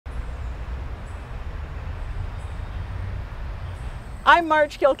I'm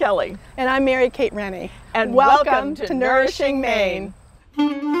Marge Kilkelly. And I'm Mary Kate Rennie. And welcome to Nourishing Maine.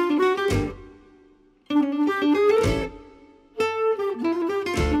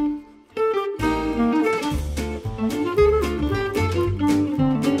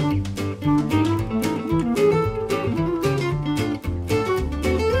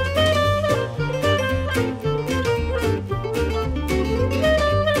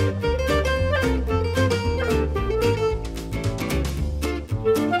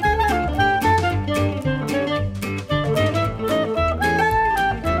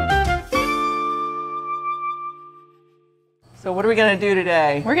 So what are we going to do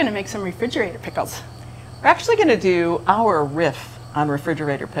today? We're going to make some refrigerator pickles. We're actually going to do our riff on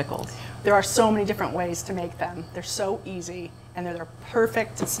refrigerator pickles. There are so many different ways to make them. They're so easy, and they're the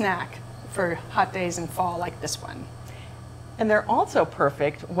perfect snack for hot days in fall like this one. And they're also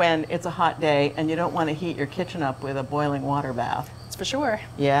perfect when it's a hot day and you don't want to heat your kitchen up with a boiling water bath. That's for sure.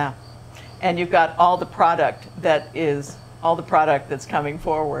 Yeah. And you've got all the product that's coming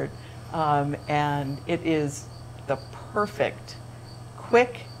forward. And it is the perfect,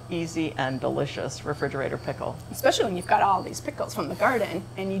 quick, easy, and delicious refrigerator pickle. Especially when you've got all these pickles from the garden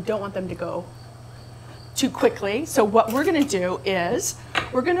and you don't want them to go too quickly. So what we're going to do is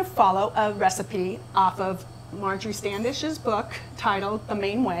we're going to follow a recipe off of Marjorie Standish's book titled The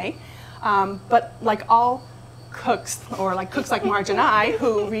Maine Way. But like all cooks, or like cooks like Marge and I,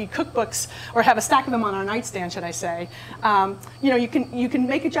 who read cookbooks or have a stack of them on our nightstand, should I say, you can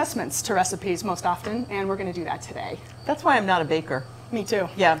make adjustments to recipes most often, and we're going to do that today. That's why I'm not a baker. Me too.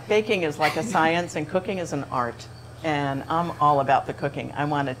 Yeah, baking is like a science and cooking is an art. And I'm all about the cooking. I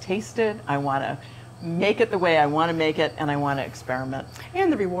want to taste it, I want to make it the way I want to make it, and I want to experiment.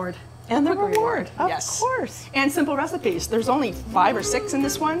 And the reward. And the Quick reward, of yes. course. And simple recipes. There's only 5 or 6 in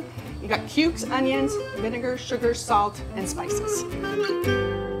this one. You got cubes, onions, vinegar, sugar, salt, and spices.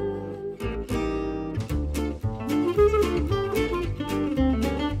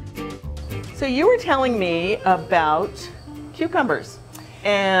 So you were telling me about cucumbers,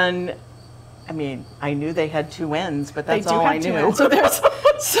 and I mean, I knew they had 2 ends, but that's all I knew.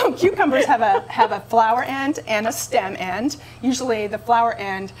 So cucumbers have a flower end and a stem end. Usually the flower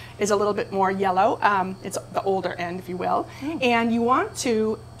end is a little bit more yellow. It's the older end, if you will. And you want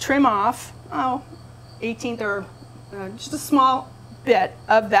to trim off, 1/18 or just a small bit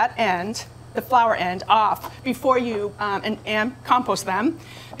of that end, the flower end, off before you and compost them,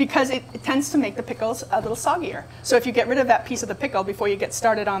 because it tends to make the pickles a little soggier. So if you get rid of that piece of the pickle before you get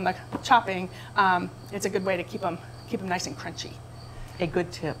started on the chopping, it's a good way to keep them nice and crunchy. A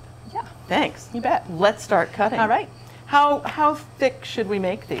good tip. Yeah. Thanks. You bet. Let's start cutting. All right. How thick should we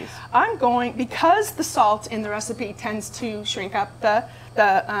make these? Because the salt in the recipe tends to shrink up the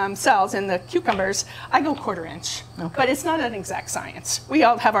cells in the cucumbers, I go 1/4 inch. Okay. But it's not an exact science. We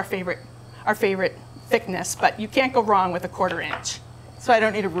all have our favorite thickness, but you can't go wrong with a 1/4 inch. So I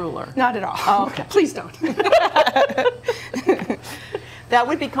don't need a ruler? Not at all. Oh, okay. Please don't. That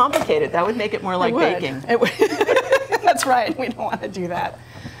would be complicated. That would make it more like baking. It would. That's right. We don't want to do that.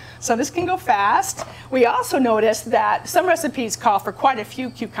 So this can go fast. We also noticed that some recipes call for quite a few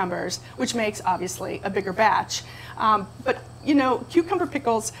cucumbers, which makes obviously a bigger batch. But you know, cucumber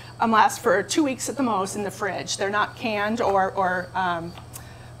pickles last for 2 weeks at the most in the fridge. They're not canned or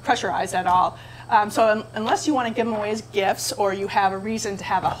pressurized at all. So unless you want to give them away as gifts, or you have a reason to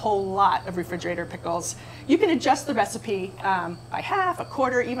have a whole lot of refrigerator pickles, you can adjust the recipe by half, a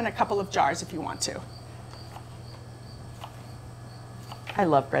quarter, even a couple of jars if you want to. I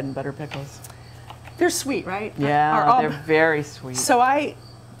love bread and butter pickles. They're sweet, right? Yeah, they're very sweet. So I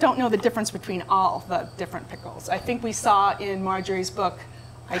don't know the difference between all the different pickles. I think we saw in Marjorie's book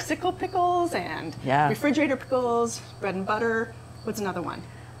icicle pickles and refrigerator pickles, bread and butter. What's another one?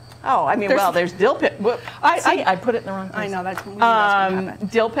 Oh, I mean, there's dill pickles. I put it in the wrong place. I know that's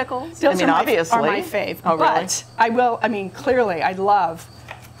dill pickles. Dills obviously are my fave. Oh, really? But clearly, I love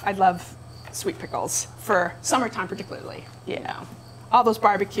sweet pickles for summertime, particularly. Yeah. All those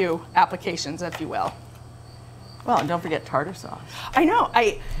barbecue applications, if you will. Well, and don't forget tartar sauce. I know.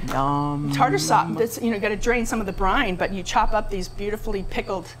 Yum. Tartar sauce. You got to drain some of the brine, but you chop up these beautifully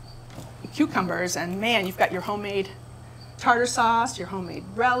pickled cucumbers, and man, you've got your homemade tartar sauce, your homemade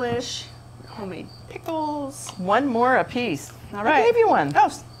relish, your homemade pickles. One more a piece. All right. I gave you one.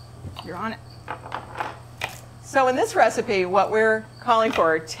 Oh, you're on it. So in this recipe, what we're calling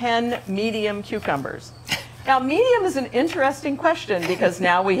for are 10 medium cucumbers. Now, medium is an interesting question because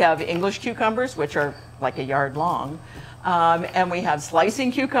now we have English cucumbers, which are like a yard long, and we have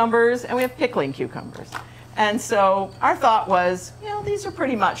slicing cucumbers, and we have pickling cucumbers. And so our thought was, you know, these are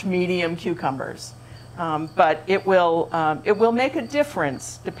pretty much medium cucumbers. But it will make a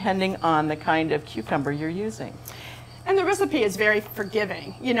difference depending on the kind of cucumber you're using. And the recipe is very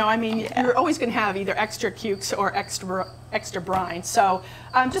forgiving. You know, I mean, you're always going to have either extra cukes or extra brine. So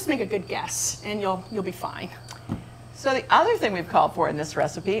just make a good guess, and you'll be fine. So the other thing we've called for in this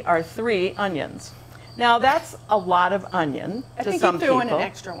recipe are 3 onions. Now that's a lot of onion to some people. I think you threw in an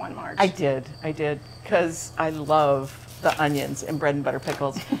extra one, Marge. I did, because I love the onions in bread and butter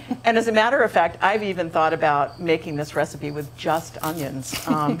pickles. And as a matter of fact, I've even thought about making this recipe with just onions.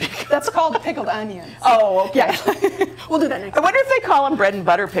 That's called pickled onions. Oh, okay. Yeah. We'll do that next time. I wonder if they call them bread and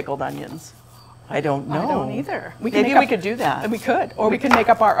butter pickled onions. I don't know. I don't either. Maybe we could do that. We could, or we could make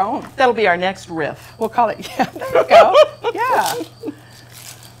up our own. That'll be our next riff. We'll call it, yeah, there you go. Yeah.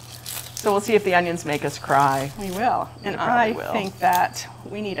 So we'll see if the onions make us cry. We will. And I think that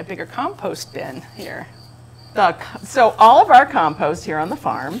we need a bigger compost bin here. So all of our compost here on the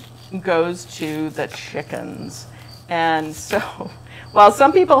farm goes to the chickens. And so while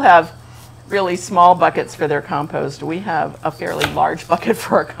some people have really small buckets for their compost, we have a fairly large bucket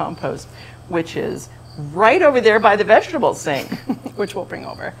for our compost, which is right over there by the vegetable sink. Which we'll bring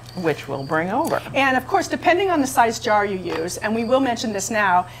over. Which we'll bring over. And of course, depending on the size jar you use, and we will mention this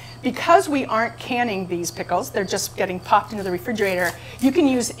now, because we aren't canning these pickles, they're just getting popped into the refrigerator, you can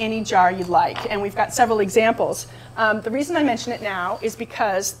use any jar you like. And we've got several examples. The reason I mention it now is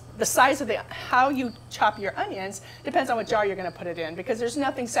because the size of how you chop your onions depends on what jar you're going to put it in, because there's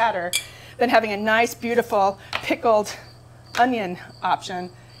nothing sadder than having a nice, beautiful, pickled onion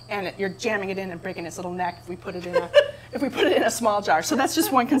option, and you're jamming it in and breaking its little neck if we put it in a small jar. So that's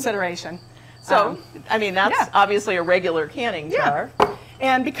just one consideration. So, I mean, that's obviously a regular canning jar.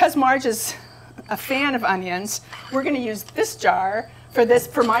 And because Marge is a fan of onions, we're going to use this jar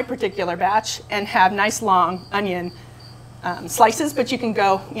for my particular batch and have nice long onion slices, but you can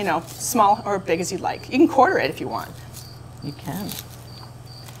go, you know, small or big as you like. You can quarter it if you want. You can.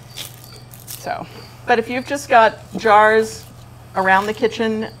 So, but if you've just got jars around the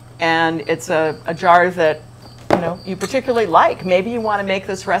kitchen and it's a jar that, you know, you particularly like, maybe you want to make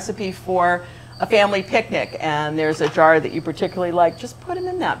this recipe for a family picnic and there's a jar that you particularly like, just put them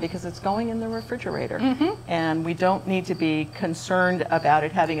in that because it's going in the refrigerator. And we don't need to be concerned about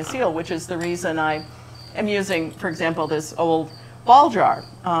it having a seal, which is the reason I am using, for example, this old ball jar.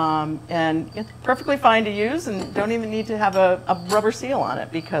 And it's perfectly fine to use and don't even need to have a rubber seal on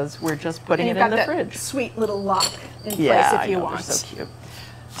it because we're just putting it in the fridge. Sweet little lock in place if you want. They're so cute.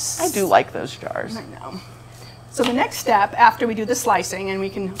 I do like those jars. I know. So the next step after we do the slicing, and we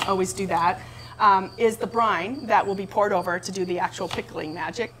can always do that, is the brine that will be poured over to do the actual pickling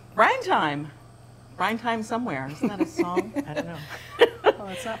magic. Brine time. Brine time somewhere. Isn't that a song? I don't know. Well,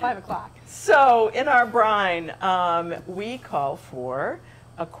 it's not 5 o'clock. So in our brine, we call for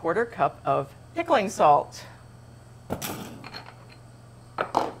a 1/4 cup of pickling salt.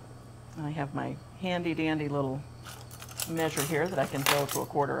 I have my handy dandy little measure here that I can fill to a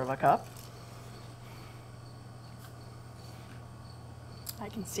 1/4 cup. I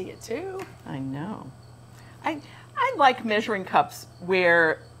can see it too. I know. I like measuring cups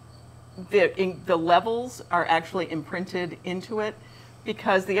where the levels are actually imprinted into it,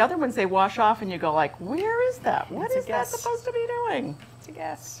 because the other ones they wash off and you go like, where is that? What is that supposed to be doing? It's a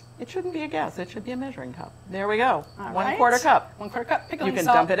guess. It shouldn't be a guess. It should be a measuring cup. There we go. All 1/4 cup. 1/4 cup pickling salt. You can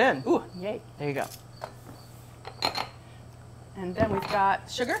salt. dump it in. Ooh, yay. There you go. And then we've got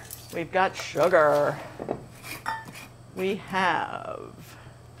sugar. We've got sugar. We have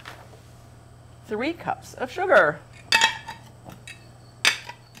 3 cups of sugar.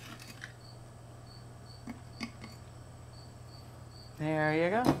 There you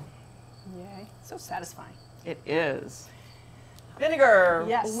go. Yay. So satisfying. It is. Vinegar.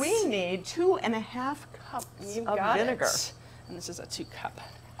 Yes. We need 2½ cups of vinegar. And this is a 2 cup.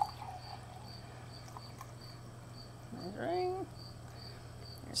 Measuring.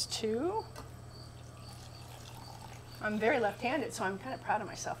 There's 2. I'm very left-handed, so I'm kind of proud of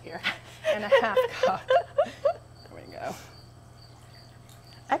myself here. And a 1/2 cup. There we go.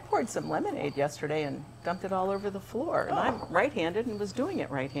 I poured some lemonade yesterday and dumped it all over the floor. And I'm right-handed and was doing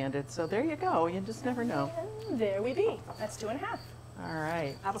it right-handed. So there you go. You just never know. And there we be. That's 2½ All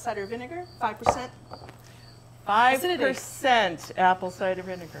right. Apple cider vinegar, 5%. 5% apple cider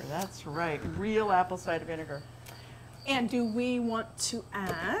vinegar. That's right. Real apple cider vinegar. And do we want to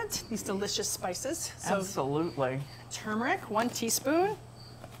add these delicious spices? So Absolutely. turmeric, 1 teaspoon.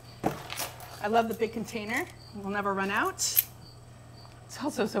 I love the big container. We'll never run out. It's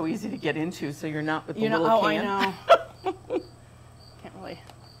also so easy to get into, so you're not with the You know, little oh, can. I know. Can't really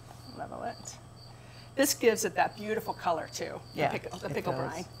level it. This gives it that beautiful color too. Yeah, the it pickle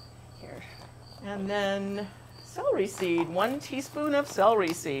does. brine. Here. And then celery seed, 1 teaspoon of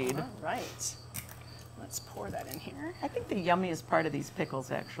celery seed. All right. Let's pour that in here. I think the yummiest part of these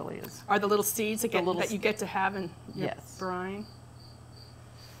pickles actually is Are the little seeds that, that you get to have in your yes. brine?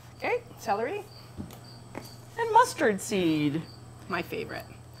 Okay, celery. And mustard seed. My favorite.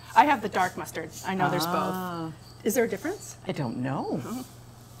 I have the dark mustard. I know there's Ah. both. Is there a difference? I don't know. Oh.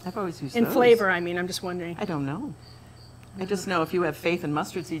 I've always used In those. flavor, I mean, I'm just wondering. I don't know. I just know if you have faith in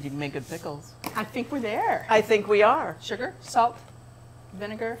mustard seed, you can make good pickles. I think we're there. I think we are. Sugar, salt,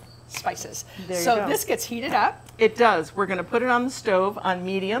 vinegar, spices. There you so go. this gets heated up. It does. We're going to put it on the stove on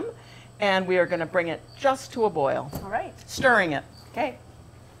medium, and we are going to bring it just to a boil, All right. stirring it. Okay.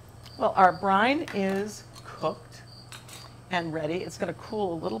 Well, our brine is cooked and ready. It's going to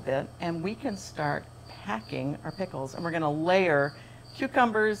cool a little bit, and we can start packing our pickles. And we're going to layer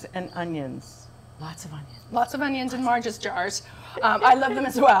cucumbers and onions. Lots of onions. Lots of onions in Marge's jars. I love them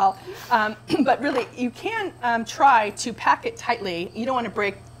as well. But really, you can try to pack it tightly. You don't want to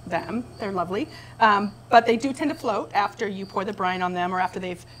break them. They're lovely. But they do tend to float after you pour the brine on them or after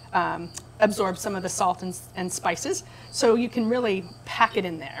they've absorbed some of the salt and spices. So you can really pack it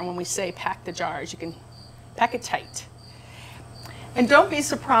in there. And when we say pack the jars, you can pack it tight. And don't be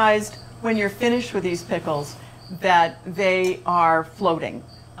surprised when you're finished with these pickles that they are floating.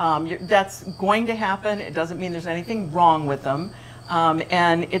 That's going to happen. It doesn't mean there's anything wrong with them.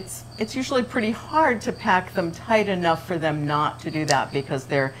 And it's usually pretty hard to pack them tight enough for them not to do that because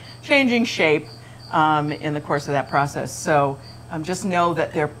they're changing shape in the course of that process. So just know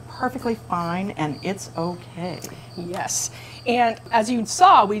that they're perfectly fine and it's okay. Yes. And as you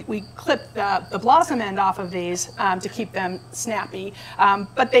saw, we clipped the blossom end off of these to keep them snappy.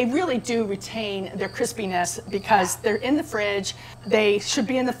 But they really do retain their crispiness because they're in the fridge. They should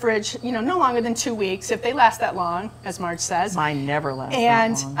be in the fridge, you know, no longer than 2 weeks if they last that long, as Marge says. Mine never lasts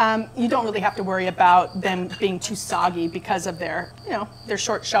and that long. You don't really have to worry about them being too soggy because of their, you know, their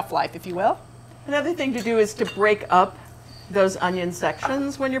short shelf life, if you will. Another thing to do is to break up those onion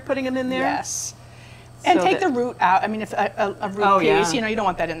sections when you're putting them in there. Yes. And So take that- the root out. I mean, if a root Oh, piece, yeah. you know, you don't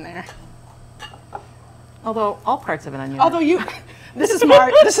want that in there. Although all parts of an onion. Although this is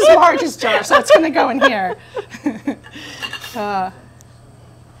Marge's jar, so it's going to go in here. So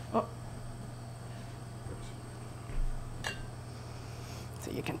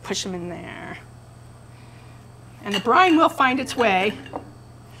you can push them in there. And the brine will find its way,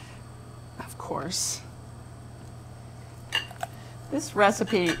 of course. This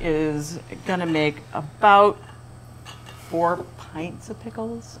recipe is going to make about 4 pints of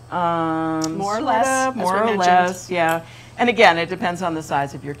pickles. More or less, as we More or mentioned. less, yeah. And again, it depends on the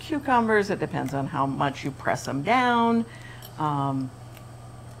size of your cucumbers. It depends on how much you press them down,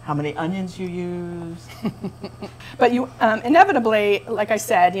 how many onions you use. But you inevitably, like I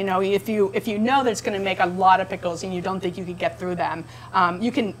said, you know, if you know that it's going to make a lot of pickles and you don't think you could get through them,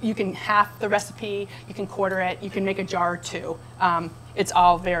 you can half the recipe, you can quarter it, you can make a jar or 2. It's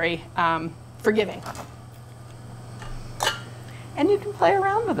all very forgiving. And you can play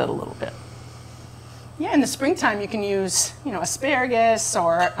around with it a little bit. Yeah, in the springtime you can use, you know, asparagus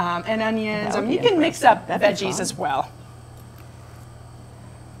or and onions. That I would mean, be you can mix up interesting. That'd be veggies fun. as well.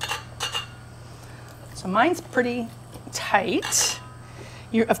 So mine's pretty tight.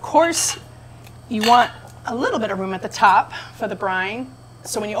 Of course, you want a little bit of room at the top for the brine.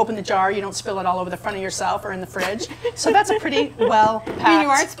 So when you open the jar, you don't spill it all over the front of yourself or in the fridge. So that's a pretty well-packed I mean, you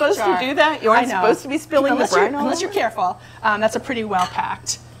aren't supposed jar. to do that. You aren't I know. supposed to be spilling the brine all unless you're over. careful. That's a pretty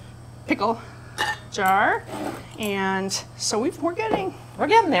well-packed pickle jar. And so we're getting We're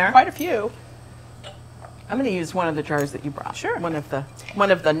getting there. quite a few. I'm going to use one of the jars that you brought. Sure. One of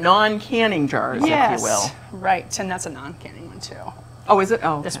the non-canning jars, Yes, if you will. right. And that's a non-canning one too. Oh, is it?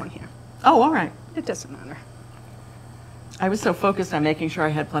 Oh, This okay. one here. Oh, all right. It doesn't matter. I was so focused on making sure I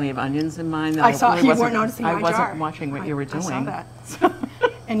had plenty of onions in mine that I saw really you wasn't, weren't noticing I my wasn't jar. watching what you were doing. I saw that.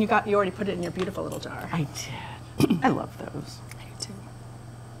 And you already put it in your beautiful little jar. I did. I love those. I do too.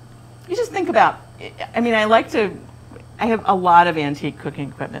 You just think about, I mean, I have a lot of antique cooking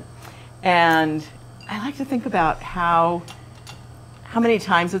equipment, and I like to think about how many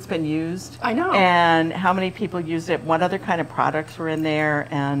times it's been used. I know. And how many people used it, what other kind of products were in there,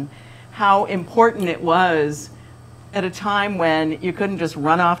 and how important it was at a time when you couldn't just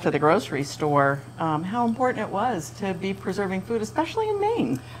run off to the grocery store, how important it was to be preserving food, especially in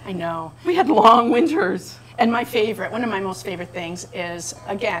Maine. I know. We had long winters. And one of my most favorite things is,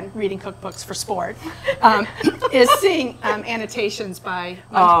 again, reading cookbooks for sport, is seeing annotations by,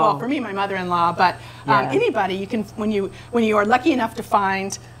 well, for me, my mother-in-law, but Yeah. anybody. You can, when you are lucky enough to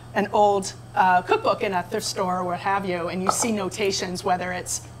find an old cookbook in a thrift store or what have you, and you see notations whether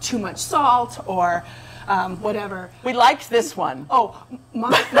it's too much salt or whatever. We liked this one. Oh,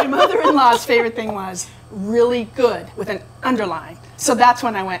 my mother-in-law's favorite thing was really good with an underline. So that's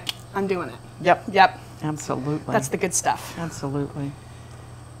when I went, I'm doing it. Yep. Yep. Absolutely. That's the good stuff. Absolutely.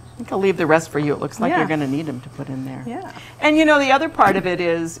 I think I'll leave the rest for you. It looks like Yeah. you're going to need them to put in there. Yeah. And you know, the other part of it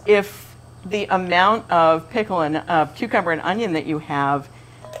is if the amount of pickle and cucumber and onion that you have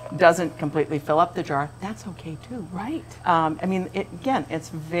doesn't completely fill up the jar, that's okay too. Right. I mean, again, it's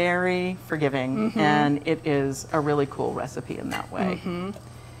very forgiving, and it is a really cool recipe in that way.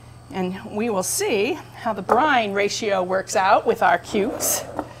 And we will see how the brine ratio works out with our cukes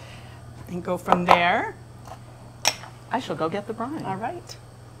and go from there. I shall go get the brine. All right.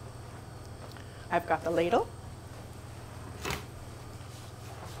 I've got the ladle. I'm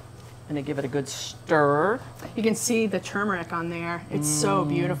going to give it a good stir. You can see the turmeric on there. It's so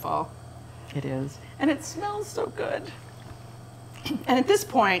beautiful. It is. And it smells so good. And at this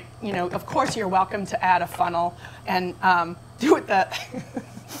point, you know, of course you're welcome to add a funnel and do it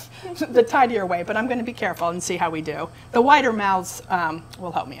the tidier way, but I'm going to be careful and see how we do. The wider mouths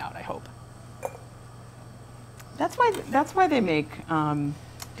will help me out, I hope. That's why they make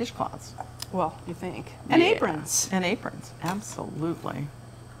dishcloths. Well, you think. And Yeah. aprons. And aprons, absolutely.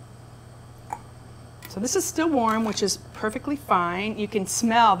 So this is still warm, which is perfectly fine. You can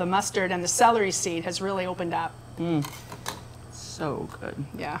smell the mustard, and the celery seed has really opened up. So good.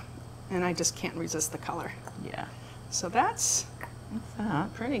 Yeah, and I just can't resist the color. Yeah. So that's What's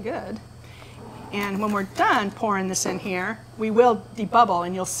that? pretty good. And when we're done pouring this in here, we will debubble,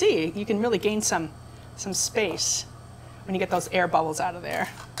 and you'll see you can really gain some space when you get those air bubbles out of there.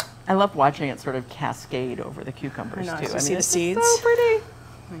 I love watching it sort of cascade over the cucumbers I know, too. so you see the it's seeds? just so pretty.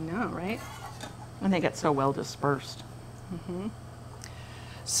 I know, right? And they get so well dispersed.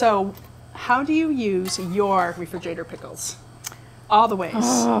 So how do you use your refrigerator pickles? All the ways.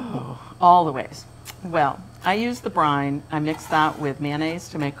 All the ways. Well, I use the brine. I mix that with mayonnaise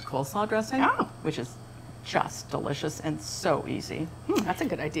to make a coleslaw dressing, Oh. which is just delicious and so easy. That's a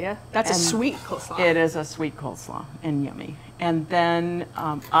good idea. That's a And sweet coleslaw. It is a sweet coleslaw and yummy. And then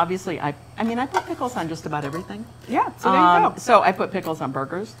obviously, I put pickles on just about everything. Yeah, so there you go. So I put pickles on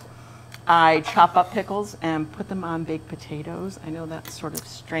burgers. I chop up pickles and put them on baked potatoes. I know that's sort of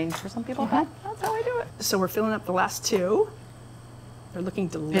strange for some people, but that's how I do it. So we're filling up the last two. They're looking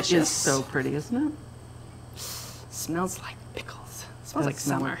delicious. It is so pretty, isn't it? Smells like pickles. Smells like Does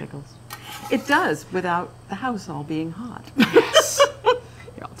smell summer. pickles. It does, without the house all being hot. Yes. Here,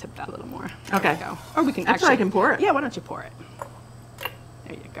 I'll tip that a little more. There Okay. we go. Or we can Actually, I can pour it. Yeah, why don't you pour it?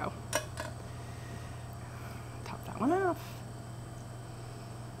 There you go. Top that one off.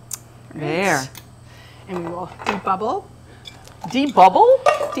 There. Right. And we will debubble.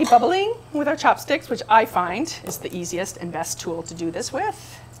 Debubble? Debubbling with our chopsticks, which I find is the easiest and best tool to do this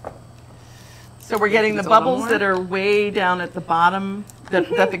with. So we're getting the It's a little bubbles more. that are way down at the bottom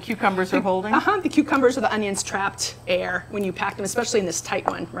that the cucumbers are holding? The cucumbers or the onions trapped air when you pack them, especially in this tight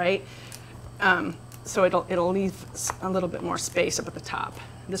one, right? So it'll leave a little bit more space up at the top.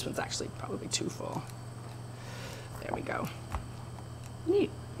 This one's actually probably too full. There we go.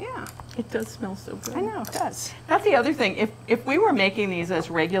 Neat. Yeah, It does smell so good. I know, it does. That's the other thing. If we were making these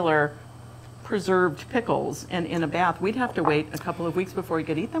as regular preserved pickles and in a bath, we'd have to wait a couple of weeks before we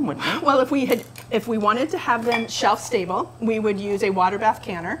could eat them, wouldn't we? Well, if we wanted to have them shelf stable, we would use a water bath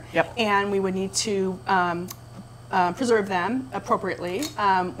canner. Yep. And we would need to preserve them appropriately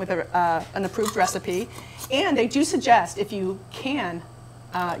with an approved recipe. And they do suggest if you can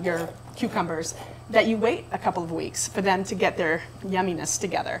your cucumbers that you wait a couple of weeks for them to get their yumminess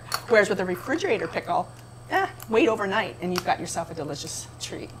together. Whereas with a refrigerator pickle, wait overnight and you've got yourself a delicious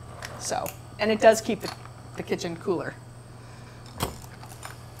treat. So, and it does keep the kitchen cooler.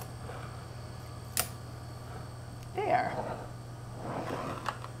 There.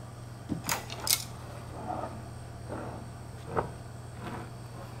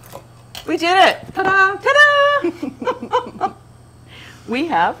 We did it! Ta-da! Ta-da! We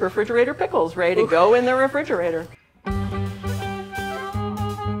have refrigerator pickles ready to go in the refrigerator.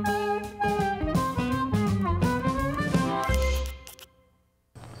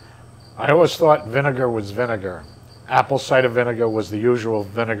 I always thought vinegar was vinegar. Apple cider vinegar was the usual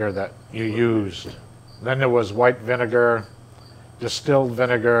vinegar that you used. Then there was white vinegar, distilled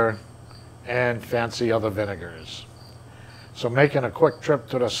vinegar, and fancy other vinegars. So making a quick trip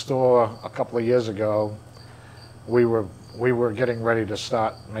to the store a couple of years ago, we were getting ready to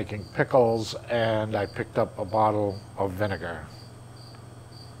start making pickles, and I picked up a bottle of vinegar.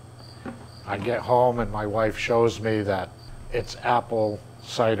 I get home and my wife shows me that it's apple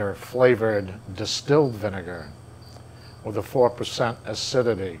cider flavored distilled vinegar with a 4%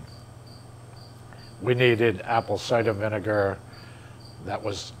 acidity. We needed apple cider vinegar that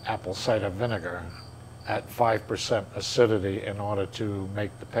was apple cider vinegar at 5% acidity in order to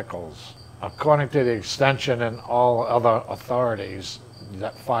make the pickles. According to the extension and all other authorities,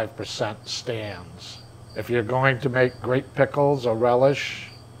 that 5% stands. If you're going to make great pickles or relish,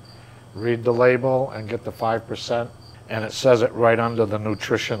 read the label and get the 5%, and it says it right under the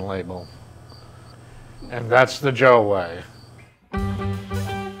nutrition label. And that's the Joe way.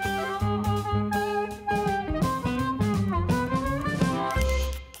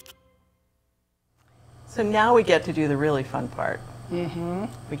 So now we get to do the really fun part.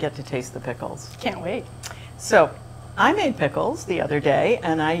 We get to taste the pickles. Can't wait. So I made pickles the other day,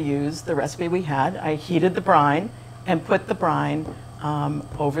 and I used the recipe we had. I heated the brine and put the brine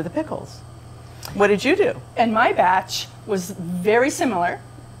over the pickles. What did you do? And my batch was very similar.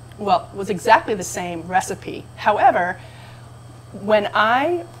 Well, it was exactly the same recipe. However, when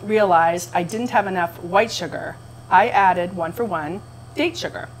I realized I didn't have enough white sugar, I added 1-for-1 date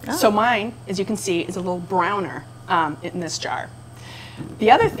sugar. Oh. So mine, as you can see, is a little browner in this jar.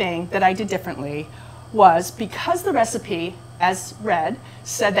 The other thing that I did differently was, because the recipe, as read,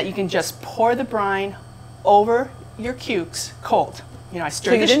 said that you can just pour the brine over your cukes cold. You know, I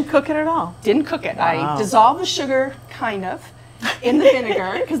stirred So you didn't cook it at all? Didn't cook it. Wow. I dissolved the sugar, kind of, in the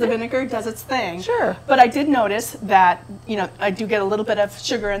vinegar, because the vinegar does its thing. Sure. But I did notice that, you know, I do get a little bit of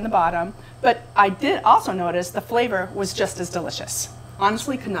sugar in the bottom, but I did also notice the flavor was just as delicious.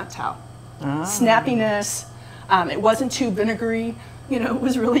 Honestly, could not tell. Snappiness, it wasn't too vinegary, you know, it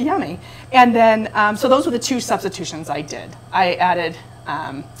was really yummy. And then, so those were the two substitutions I did. I added,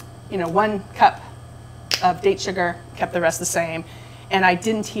 you know, 1 cup of date sugar, kept the rest the same, and I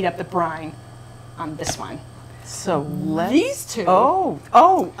didn't heat up the brine on this one. So These two. Oh,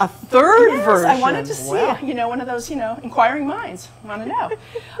 a third Yes, version. I wanted to see, Wow. you know, one of those, you know, inquiring minds want to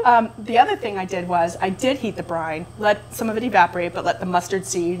know. The other thing I did was I did heat the brine, let some of it evaporate, but let the mustard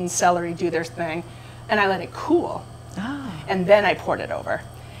seed and celery do their thing, and I let it cool. And then I poured it over.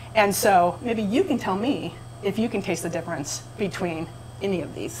 And so maybe you can tell me if you can taste the difference between any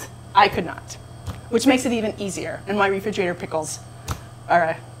of these. I could not, which makes it even easier. And my refrigerator pickles are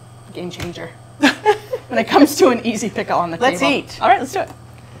a game changer when it comes to an easy pickle on the table. Let's eat. All right, let's do it.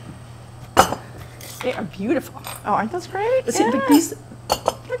 They are beautiful. Oh, aren't those great? See, but these,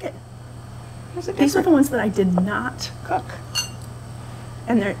 look at, There's a these are difference. the ones that I did not cook.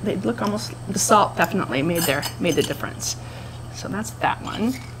 And they look almost, the salt definitely made the difference. So that's that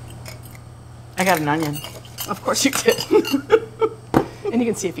one. I got an onion. Of course you did. And you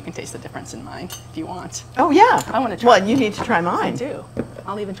can see if you can taste the difference in mine, if you want. Oh, yeah. I wanna try. Well, you need to try I mine. do.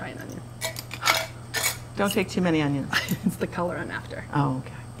 I'll even try an onion. Don't take too many onions. It's the color I'm after. Oh,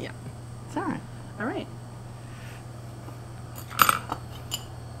 okay. Yeah. It's all right. All right.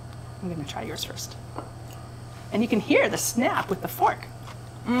 I'm going to try yours first. And you can hear the snap with the fork.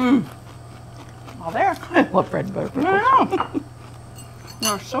 All there. I love bread and butter pickles. Wow.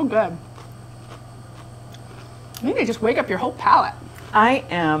 They're so good. Maybe they just wake up your whole palate. I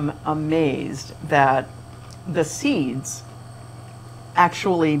am amazed that the seeds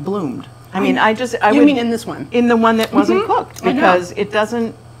actually bloomed. I mean, I You would, mean in this one? in the one that wasn't cooked, I know. because it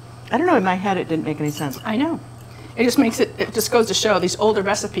doesn't, I don't know, in my head it didn't make any sense. I know. It just makes it just goes to show these older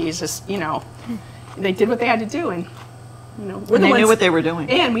recipes, just, you know, they did what they had to do, and, you know, we're And the they knew ones- what they were doing.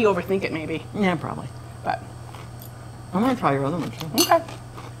 And we overthink it maybe, Yeah, probably. but I'm going to try your other one, too. okay.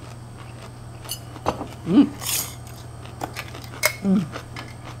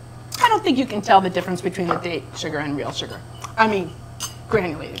 I don't think you can tell the difference between the date sugar and real sugar. I mean,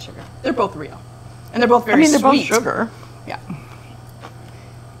 granulated sugar. They're both real. And they're both very I mean, they're both sweet. sugar. Yeah.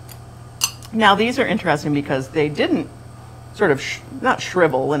 Now, these are interesting because they didn't sort of, not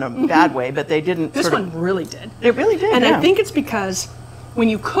shrivel in a bad way, but they didn't This sort one of, really did. it really did, And yeah. I think it's because when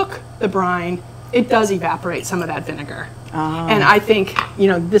you cook the brine, it does evaporate some of that vinegar. And I think, you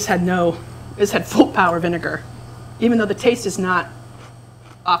know, this had full power vinegar, even though the taste is not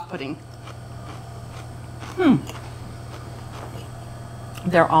off-putting.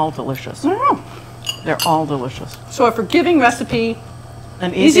 They're all delicious. I don't know. They're all delicious. So a forgiving recipe,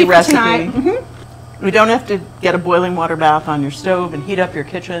 An easy easy for recipe. tonight. You don't have to get a boiling water bath on your stove and heat up your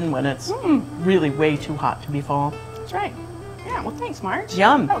kitchen when it's really way too hot to be fall. That's right. Yeah, well, thanks, Marge.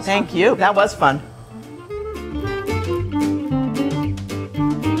 Yum. That was Thank fun. you. That was fun.